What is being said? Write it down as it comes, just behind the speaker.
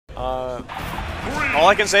All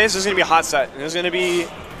I can say is this is going to be a hot set. This is going to be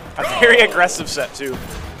a very aggressive set, too.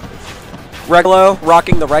 Regalo,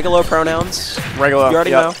 rocking the Regalo pronouns. Regalo. You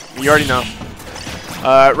already know. You already know.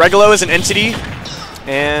 Regalo is an entity,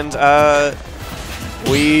 and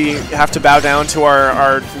we have to bow down to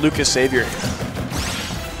our Lucas savior.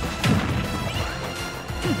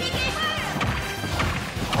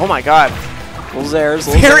 Oh my god. Little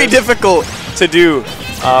Zares. Very difficult to do.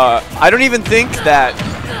 I don't even think that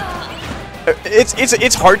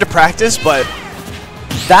it's hard to practice, but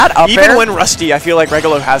that up even air, when rusty, I feel like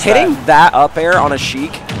Regalo has hitting that up air on a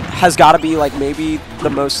Sheik has got to be like maybe the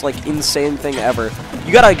most like insane thing ever.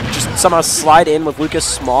 You gotta just somehow slide in with Lucas'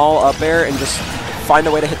 small up air and just find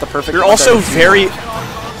a way to hit the perfect. You're also very.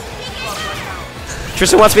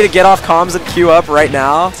 Tristan wants me to get off comms and queue up right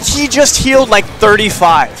now. He just healed like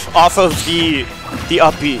 35 off of the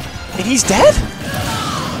up B, and he's dead.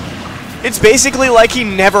 It's basically like he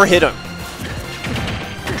never hit him.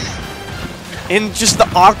 And just the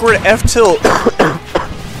awkward F tilt,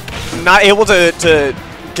 not able to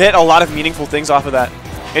get a lot of meaningful things off of that.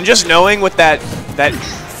 And just knowing with that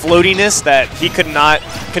floatiness that he could not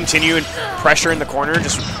continue and pressure in the corner,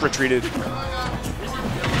 just retreated.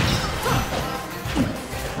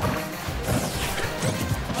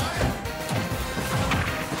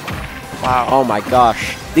 Wow. Oh my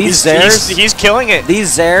gosh. These Zares. He's killing it.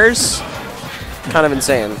 These Zares, kind of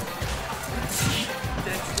insane.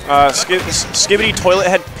 Skibbity Toilet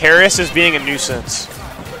Head Paris is being a nuisance.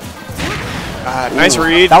 Nice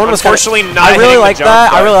read. That one was unfortunately not. I really like jump,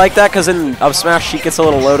 that. I really like that because in up smash she gets a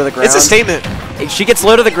little low to the ground. It's a statement. She gets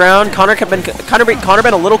low to the ground. Connor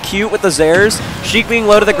been a little cute with the Zares. Sheik being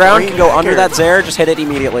low to the ground can go under that Zare, just hit it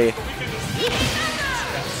immediately.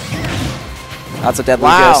 That's a dead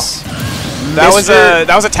Lucas. That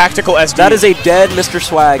was a tactical SD. That is a dead Mr.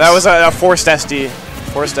 Swags. That was a forced SD.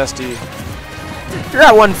 Forced SD. If you're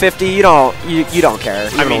at 150, you don't care.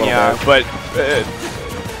 I mean, yeah, but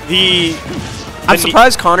I'm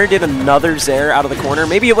surprised Connor did another Zare out of the corner.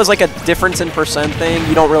 Maybe it was like a difference in percent thing.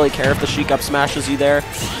 You don't really care if the Sheik up smashes you there.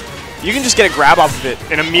 You can just get a grab off of it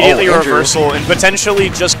and immediately reversal and potentially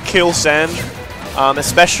just kill Senn.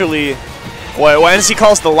 Especially what NC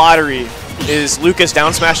calls the lottery is Lucas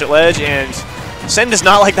down smash at ledge, and Senn does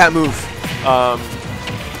not like that move.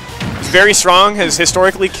 He's very strong, has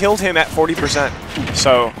historically killed him at 40%.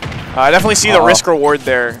 So I definitely see the risk reward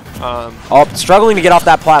there. Struggling to get off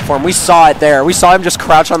that platform. We saw it there. We saw him just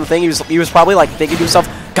crouch on the thing. He was probably like thinking to himself,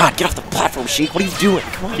 God, get off the platform, Sheik. What are you doing?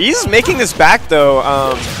 Come on. He's making this back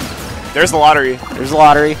though. There's the lottery. There's the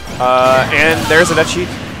lottery. And there's a dead Sheik.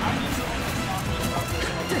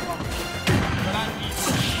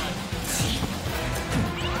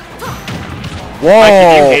 Whoa. Mikey,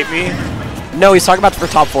 do you hate me? No, he's talking about for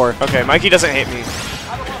top 4. Okay, Mikey doesn't hate me.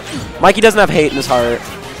 Mikey doesn't have hate in his heart.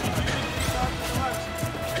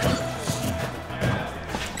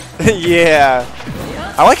 Yeah.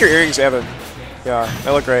 I like your earrings, Evan. Yeah, they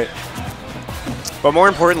look great. But more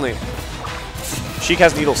importantly, Sheik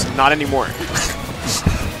has needles. Not anymore.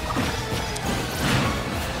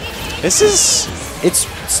 This is...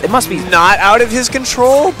 It must be... not out of his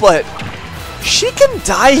control, but Sheik can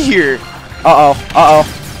die here. Uh-oh. Uh-oh.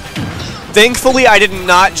 Thankfully, I did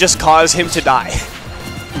not just cause him to die.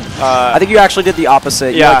 I think you actually did the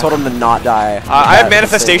opposite. Yeah. You told him to not die. I have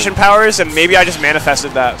manifestation powers, and maybe I just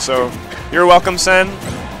manifested that. So you're welcome, Senn.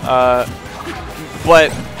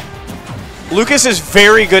 But Lucas is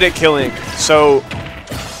very good at killing. So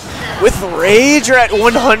with Rage, you're at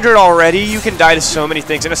 100 already. You can die to so many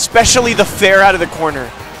things, and especially the fair out of the corner.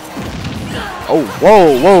 Oh,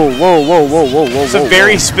 whoa, whoa, whoa, whoa, whoa, whoa, whoa. It's a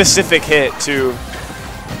very specific hit, too.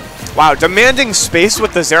 Wow, demanding space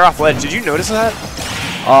with the Zare off ledge. Did you notice that?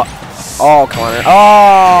 Oh, Connor.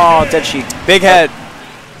 Oh, dead Sheik. Big head.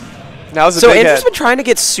 That was a big Andrew's head. been trying to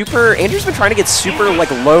get super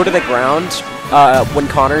like low to the ground when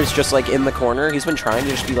Connor's just like in the corner. He's been trying to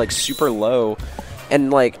just be like super low and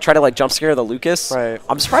like try to like jump scare the Lucas. Right.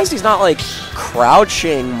 I'm surprised he's not like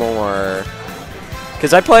crouching more.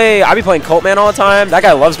 Cause I be playing Colt Man all the time. That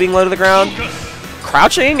guy loves being low to the ground.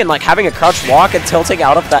 Crouching and like having a crouch walk and tilting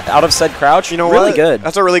out of said crouch. You know really what? good.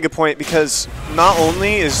 That's a really good point, because not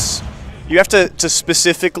only is you have to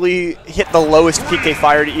specifically hit the lowest PK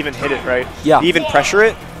fire to even hit it, right? Yeah. To even pressure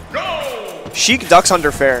it. Sheik ducks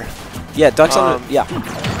under fair. Yeah, ducks under. Yeah.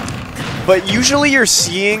 But usually you're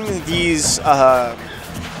seeing these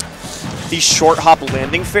short hop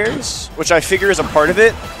landing fairs, which I figure is a part of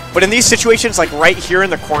it. But in these situations, like right here in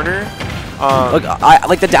the corner, look, I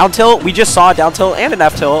like the down tilt. We just saw a down tilt and an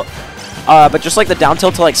F tilt, but just like the down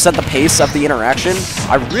tilt to like set the pace of the interaction,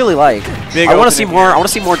 I really like. Big I want to see opening more. here. I want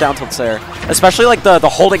to see more down tilts there, especially like the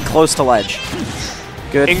holding close to ledge.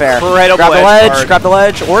 Good, fair. Incredible Grab the edge ledge, guard. grab the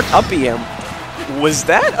ledge, or up B him. Was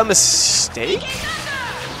that a mistake?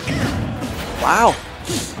 Wow.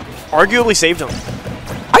 Arguably saved him.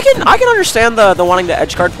 I can understand the wanting to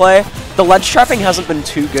edge guard play. The ledge trapping hasn't been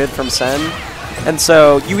too good from Senn, and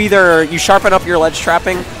so you sharpen up your ledge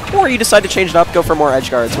trapping, or you decide to change it up, go for more edge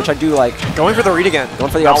guards, which I do like. Going for the read again.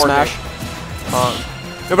 Going for the up Not smash. working.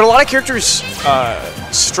 No, but a lot of characters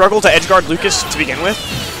struggle to edge guard Lucas to begin with,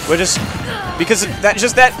 which is because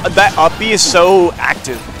that up B is so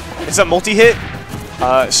active. It's a multi-hit,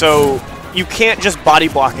 so you can't just body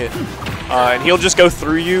block it, and he'll just go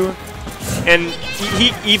through you. And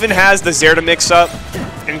he even has the Zair to mix up,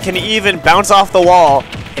 and can even bounce off the wall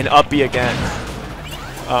and up B again.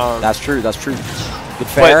 That's true. That's true. Good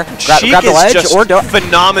fair. Sheik Grab the is ledge just or don't.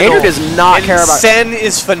 phenomenal. Andrew does not and care about. Senn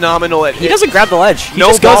is phenomenal at. He doesn't grab the ledge. He No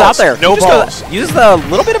just goes balls. out there. No He just balls. uses the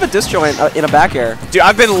little bit of a disjoint in a back air. Dude,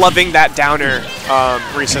 I've been loving that down air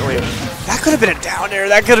recently. That could have been a down air.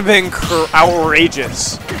 That could have been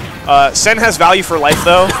outrageous. Senn has value for life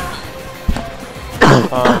though,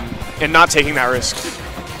 and not taking that risk.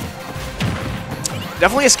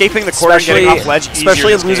 Definitely escaping the corner and getting off ledge easier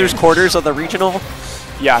especially in this losers' game. quarters of the regional.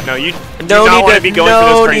 Yeah, no, you do No not need want to to be going for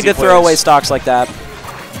those no crazy need to throw away plays. stocks like that.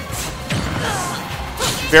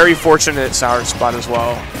 Very fortunate sour spot as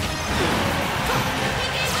well.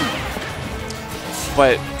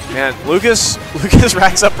 But man, Lucas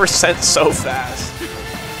racks up percent so fast.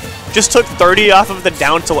 Just took 30 off of the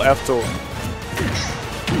down tilt F tilt.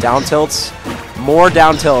 Down tilts. More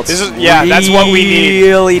down tilts. This is that's what we need.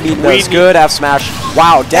 Really need those. Good F smash.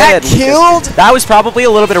 Wow, dead. That killed. That was probably a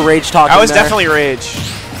little bit of rage talk. That was in there. definitely rage.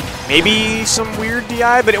 Maybe some weird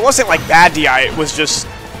DI, but it wasn't like bad DI. It was just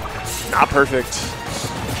not perfect.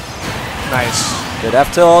 Nice. Good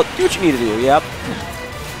F tilt. Do what you need to do. Yep.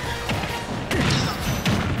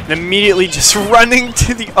 And immediately just running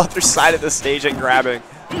to the other side of the stage and grabbing.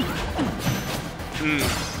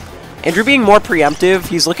 Andrew being more preemptive.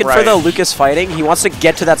 He's looking for Right. the Lucas fighting. He wants to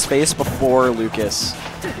get to that space before Lucas.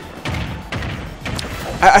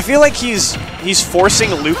 I feel like he's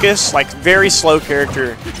forcing Lucas, like very slow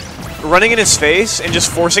character, running in his face and just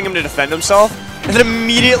forcing him to defend himself, and then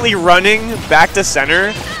immediately running back to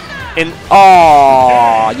center. And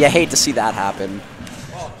Oh, you hate to see that happen.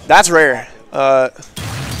 that's rare.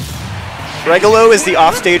 Regalo is the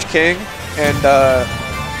offstage king, and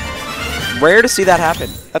Rare to see that happen.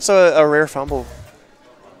 that's a rare fumble.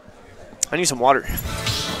 I need some water.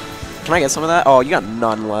 Can I get some of that? Oh, you got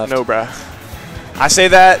none left. No, bruh. I say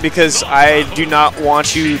that because I do not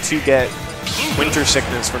want you to get winter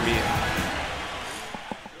sickness from me.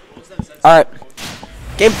 All right.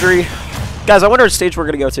 Game 3. Guys, I wonder what stage we're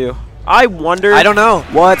going to go to. I wonder I don't know.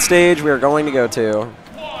 what stage we are going to go to.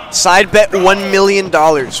 Side bet $1 million.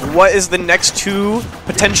 What is the next two,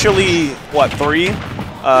 potentially, what, 3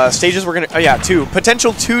 stages we're going to, oh yeah, 2.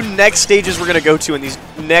 Potential 2 next stages we're going to go to in these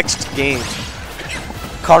next games.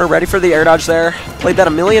 Connor ready for the air dodge there. Played that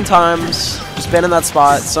a million times. Just been in that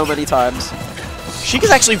spot so many times. Sheik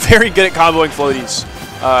is actually very good at comboing floaties.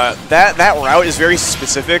 That route is very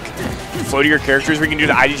specific. Floatier characters we can do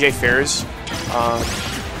the IDJ fairs.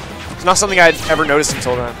 It's not something I'd ever noticed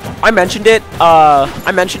until then. I mentioned it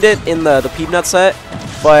in the Peanut set,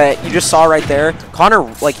 but you just saw right there. Connor,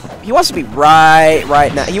 like, he wants to be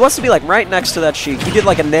right now. He wants to be like right next to that Sheik. He did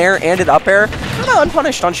like a nair and an up air, kind of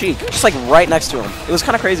unpunished on Sheik, just like right next to him. It was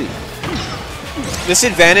kind of crazy. This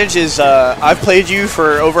advantage is I've played you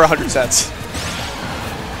for over 100 sets.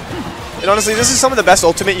 And honestly, this is some of the best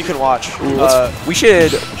ultimate you can watch. Ooh, we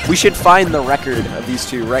should find the record of these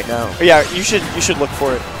two right now. Yeah, you should look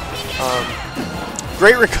for it.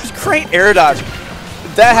 Great air dodge.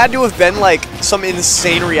 That had to have been like some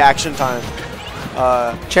insane reaction time.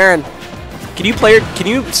 Charon, can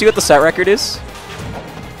you see what the set record is?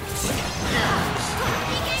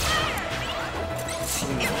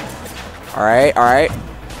 All right.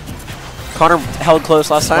 Connor held close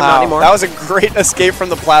last time, not anymore. That was a great escape from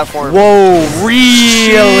the platform. Whoa,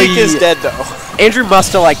 really? Sheik is dead though. Andrew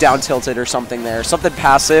must have like down tilted or something there. Something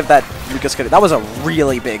passive that Lucas could have. That was a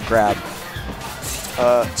really big grab.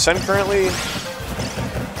 Senn currently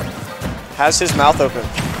has his mouth open.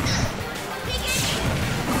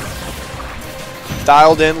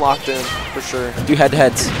 Dialed in, locked in, for sure. Do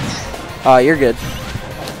head-to-heads. You're good.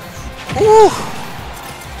 Ooh.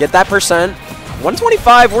 Get that percent.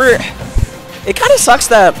 125, it kind of sucks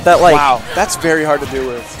that like Wow, that's very hard to do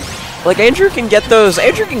with. like Andrew can get those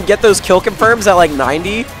kill confirms at like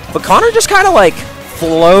 90, but Connor just kind of like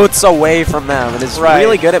floats away from them and is Right.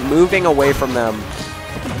 really good at moving away from them.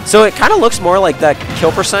 So it kind of looks more like that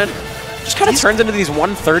kill percent just kind of turns into these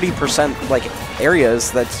 130% like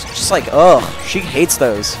areas that's just like, ugh, she hates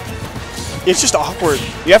those. It's just awkward.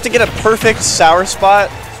 You have to get a perfect sour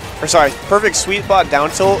spot, or sorry, perfect sweet spot down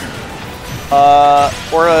tilt,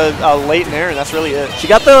 or a late nair, and that's really it. She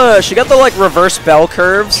got the like reverse bell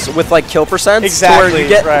curves with like kill percents. Exactly. Where you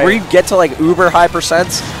get right. where you get to like uber high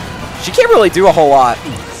percents. She can't really do a whole lot.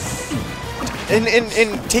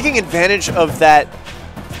 And taking advantage of that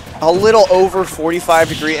a little over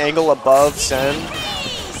 45-degree angle above Senn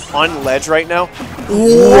on ledge right now.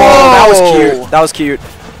 Whoa, that was cute. That was cute.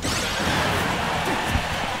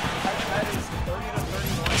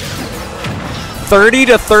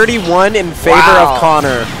 $30-31 in favor of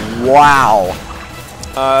Connor. Wow.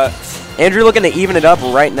 Andrew looking to even it up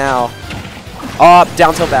right now.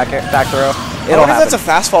 Down tilt back throw. I wonder if that's a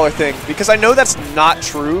fast faller thing, because I know that's not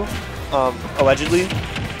true, allegedly,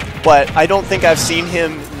 but I don't think I've seen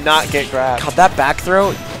him not get grabbed. God, that back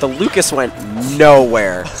throw, the Lucas went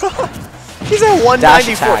nowhere. He's at 194. Dash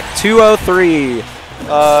attack, 203.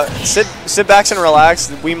 Sit back and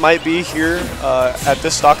relax. We might be here at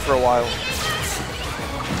this stock for a while.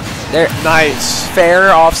 There. Nice.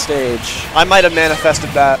 Fair off stage. I might have manifested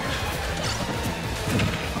that.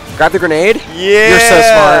 Grab the grenade? Yeah. You're so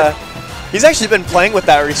smart. He's actually been playing with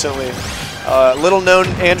that recently. Little known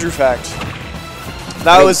Andrew fact.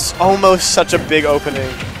 That was almost such a big opening.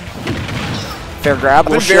 Fair grab.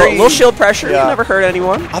 Little shield pressure. Yeah. You never hurt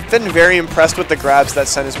anyone. I've been very impressed with the grabs that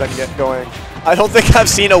Senn has been going. I don't think I've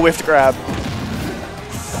seen a whiffed grab.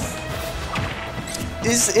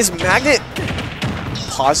 Is Magnet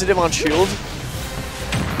positive on shield?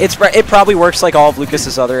 It probably works like all of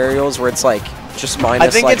Lucas's other aerials, where it's like just minus. I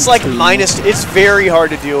think it's like minus. It's very hard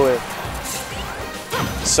to deal with.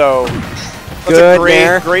 So that's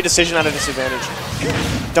a great decision at a disadvantage.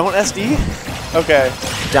 Don't SD. Okay.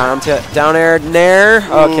 Down air nair.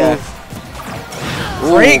 Okay.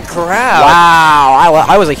 Great grab. Wow,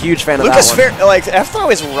 I was a huge fan of that one. Lucas fair, like F throw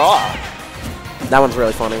is raw. That one's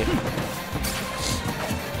really funny.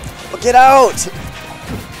 Get out.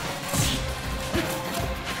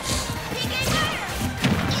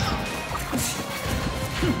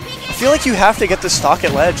 I feel like you have to get the stock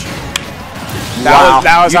at ledge.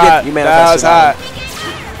 That was hot. That was hot.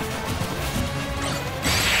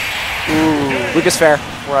 Ooh. Lucas fair.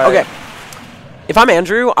 Right. Okay. If I'm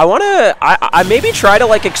Andrew, I maybe try to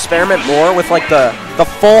like experiment more with like the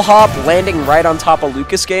full hop landing right on top of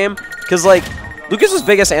Lucas game, because like Lucas's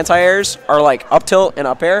biggest anti-airs are like up tilt and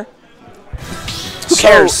up air. Who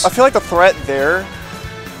cares? I feel like the threat there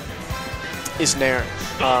is nair.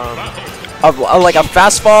 Like a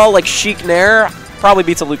fast fall, like Sheik nair, probably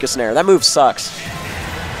beats a Lucas nair. That move sucks.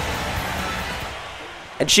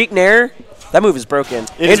 And Sheik nair, that move is broken.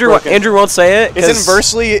 Andrew won't say it.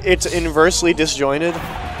 It's inversely disjointed,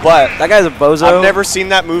 but that guy's a bozo. I've never seen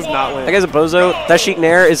that move not win. That guy's a bozo. That Sheik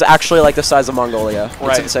nair is actually like the size of Mongolia.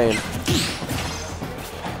 Right. It's insane.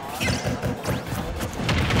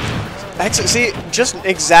 See, just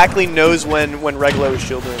exactly knows when Regalo is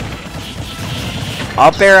shielding.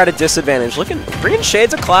 Up air at a disadvantage. Bringing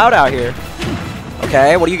shades of cloud out here.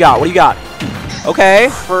 Okay, what do you got? What do you got? Okay.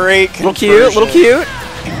 Great conversion. Little cute.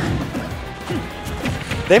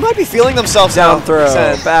 They might be feeling themselves down now. throw,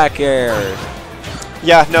 Senn. back air.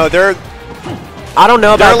 Yeah, no, I don't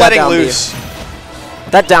know about that letting down loose. B.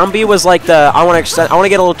 That down B was like the I want to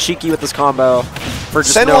get a little cheeky with this combo for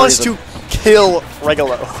just Senn no wants reason. to kill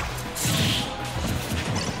Regalo.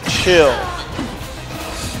 Chill.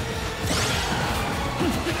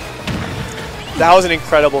 That was an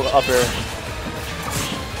incredible up air.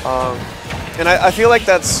 And I feel like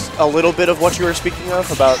that's a little bit of what you were speaking of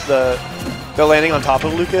about the landing on top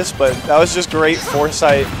of Lucas, but that was just great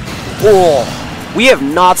foresight. Oh, we have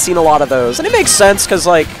not seen a lot of those, and it makes sense because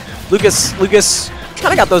like Lucas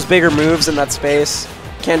kind of got those bigger moves in that space.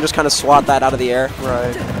 Can just kind of swat that out of the air.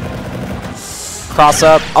 Right. Cross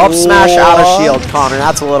up smash out of shield, Connor.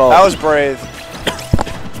 That's a little. That was brave.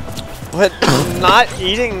 But not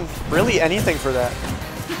eating really anything for that.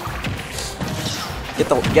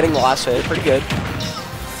 Getting the last hit, pretty good.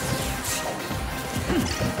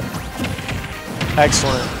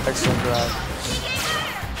 Excellent grab.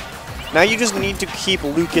 Now you just need to keep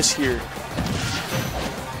Lucas here.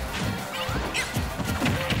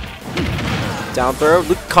 Down throw.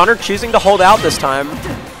 Connor choosing to hold out this time.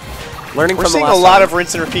 Learning We're from the seeing last a lot time. of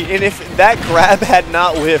rinse and repeat, and if that grab had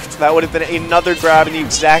not whiffed, that would have been another grab in the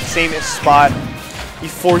exact same spot. The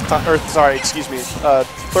third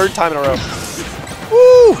time in a row.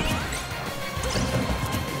 Woo!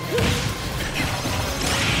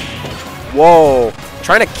 Whoa.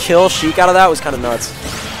 Trying to kill Sheik out of that was kind of nuts.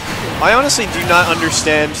 I honestly do not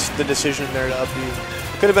understand the decision there to up B.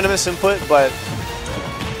 Could have been a misinput, but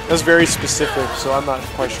it was very specific, so I'm not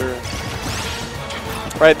quite sure.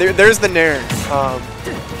 Right, there's the Nair. I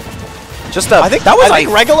think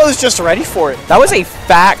Regalo's just ready for it. That was a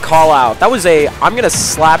fat call out. That was a I'm gonna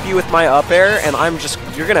slap you with my up air, and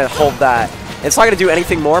you're gonna hold that. It's not gonna do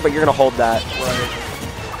anything more, but you're gonna hold that. Right.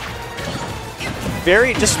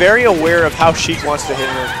 Very aware of how Sheik wants to hit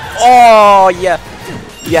him. Oh yeah.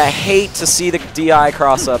 Yeah, I hate to see the DI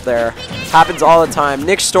cross up there. Happens all the time.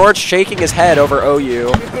 Nick Storch shaking his head over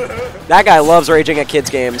OU. That guy loves raging at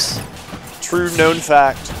kids' games. True known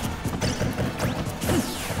fact.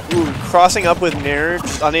 Ooh, crossing up with Nair,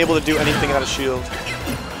 just unable to do anything out of shield.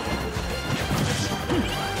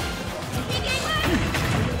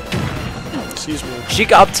 Excuse me.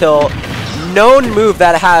 Sheik up tilt, known move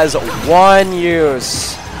that has one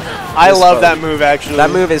use. I love that move, actually.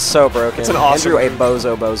 That move is so broken. It's an awesome Andrew,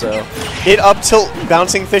 a bozo. It up tilt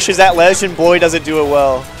bouncing fishes at ledge, and boy, does it do it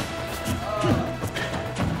well.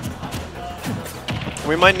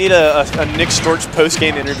 We might need a Nick Storch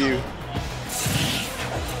post-game interview.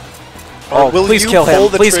 Oh, please kill him.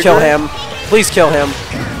 Please kill him. Please kill him.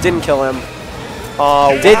 Didn't kill him.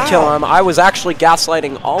 Did kill him. I was actually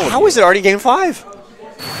gaslighting all of you. How is it already game 5?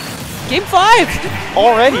 Game 5!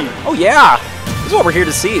 Already? Oh, yeah. This is what we're here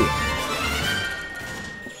to see.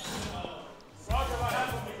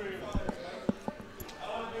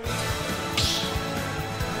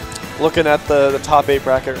 Looking at the top 8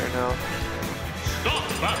 bracket right now.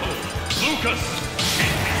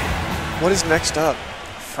 What is next up?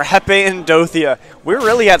 Frappe and Dothia. We're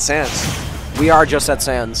really at Sands. We are just at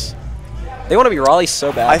Sands. They want to be Raleigh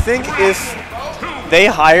so bad. I think if they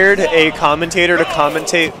hired a commentator to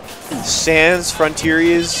commentate Sands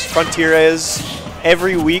Frontieres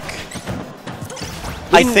every week,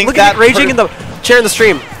 I think look that at raging in the chair in the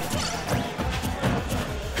stream.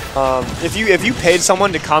 If you paid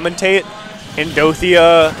someone to commentate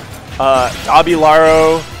Endothia,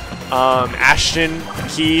 Dabilaro, Ashton,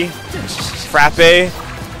 Key, Frappe,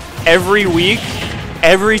 every week,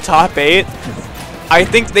 every top 8, I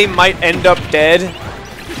think they might end up dead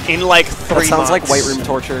in like 3 months. That sounds like White Room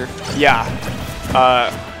torture. Yeah.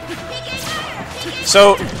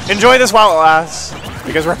 So enjoy this while it lasts,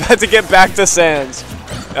 because we're about to get back to Sands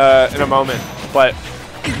in a moment. But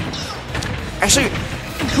actually,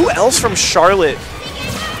 who else from Charlotte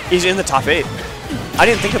is in the top 8? I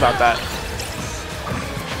didn't think about that.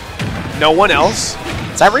 No one else?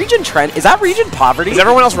 Is that region Trent? Is that region Poverty? Is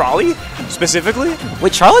everyone else Raleigh, specifically?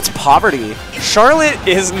 Wait, Charlotte's Poverty. Charlotte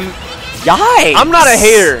is... Yikes! I'm not a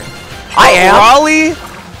hater. I am. Raleigh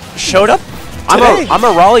showed up today. I'm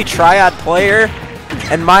a Raleigh triad player,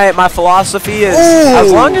 and my philosophy is,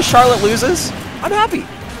 as long as Charlotte loses, I'm happy.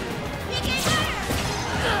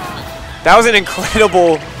 That was an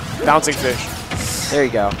incredible bouncing fish. There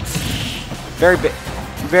you go. Very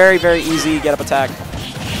easy get up attack.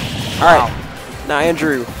 All right. Now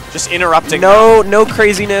Andrew, just interrupting. No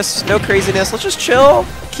craziness. Let's just chill.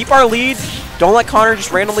 Keep our lead. Don't let Connor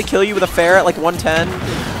just randomly kill you with a fair at like 110.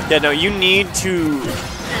 Yeah, no, you need to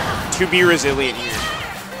be resilient here.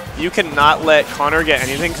 You cannot let Connor get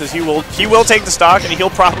anything, because he will take the stock, and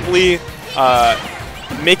he'll probably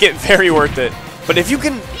make it very worth it. But if you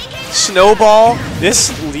can snowball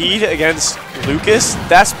this lead against Lucas,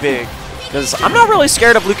 that's big. Because I'm not really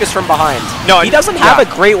scared of Lucas from behind. No, he doesn't have a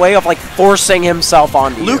great way of like forcing himself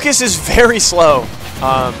onto you. Lucas is very slow.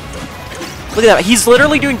 Look at that. He's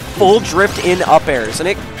literally doing full drift in up airs, and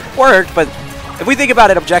it worked, but if we think about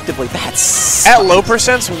it objectively, that's... At low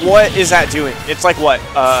percents, what is that doing? It's like, what,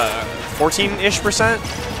 14-ish%?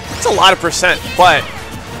 It's a lot of percent, but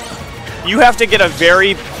you have to get you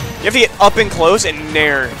have to get up and close and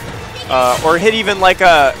nair, or hit even like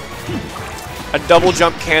a double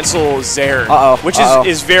jump cancel Zaire, which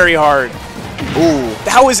is very hard. Ooh.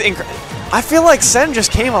 That was incredible. I feel like Senn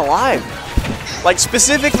just came alive. Like,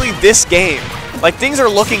 specifically this game. Like, things are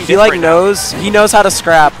looking different. He knows how to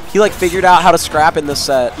scrap. He like figured out how to scrap in this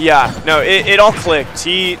set. Yeah, no, it all clicked.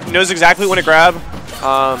 He knows exactly when to grab.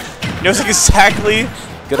 Knows exactly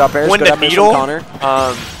good up airs, when good to up needle. Connor.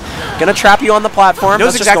 Gonna trap you on the platform.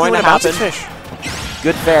 Knows That's exactly just going to happen. Fish.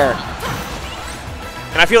 Good fair.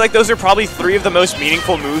 And I feel like those are probably 3 of the most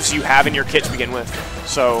meaningful moves you have in your kit to begin with.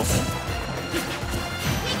 So,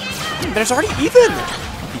 there's already even.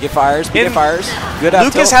 He fires. Good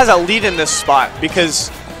Lucas has a lead in this spot because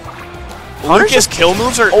Lucas' kill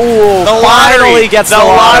moves are... Oh, the lottery gets the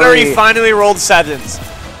lottery finally rolled 7s.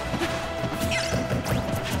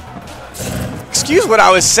 Excuse what I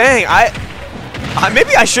was saying.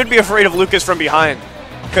 Maybe I should be afraid of Lucas from behind,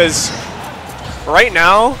 because right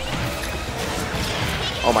now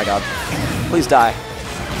Oh my god. Please die.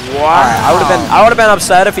 Wow. I would have been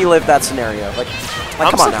upset if he lived that scenario. Like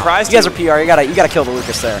I'm come on now. surprised You guys are PR. You gotta kill the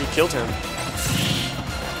Lucas there. He killed him.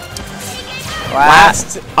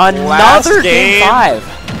 Another game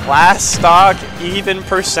 5. Last stock, even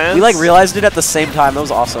percent. We like realized it at the same time. That was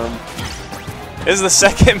awesome. This is the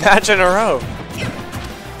second match in a row.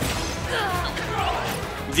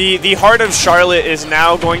 The heart of Charlotte is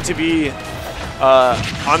now going to be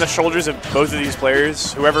on the shoulders of both of these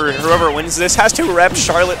players. Whoever wins this has to rep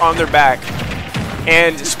Charlotte on their back.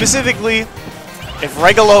 And specifically, if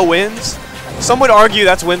Regalo wins, some would argue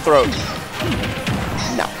that's Winthrop.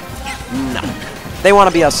 No. They want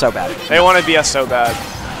to be us so bad. They want to be us so bad.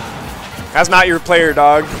 That's not your player,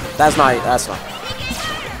 dog. That's not.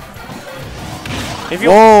 If you,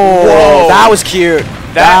 whoa, that was cute.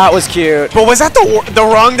 That was cute. But was that the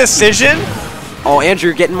wrong decision? Oh,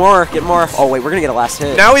 Andrew, getting more. Oh, wait, we're going to get a last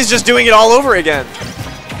hit. Now he's just doing it all over again.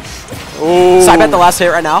 Ooh. So I bet the last hit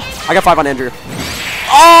right now. I got 5 on Andrew.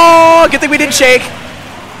 Oh, good thing we didn't shake.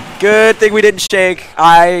 Good thing we didn't shake.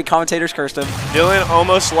 Commentators cursed him. Dylan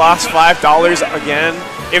almost lost $5 again.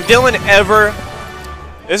 If Dylan ever...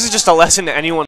 This is just a lesson to anyone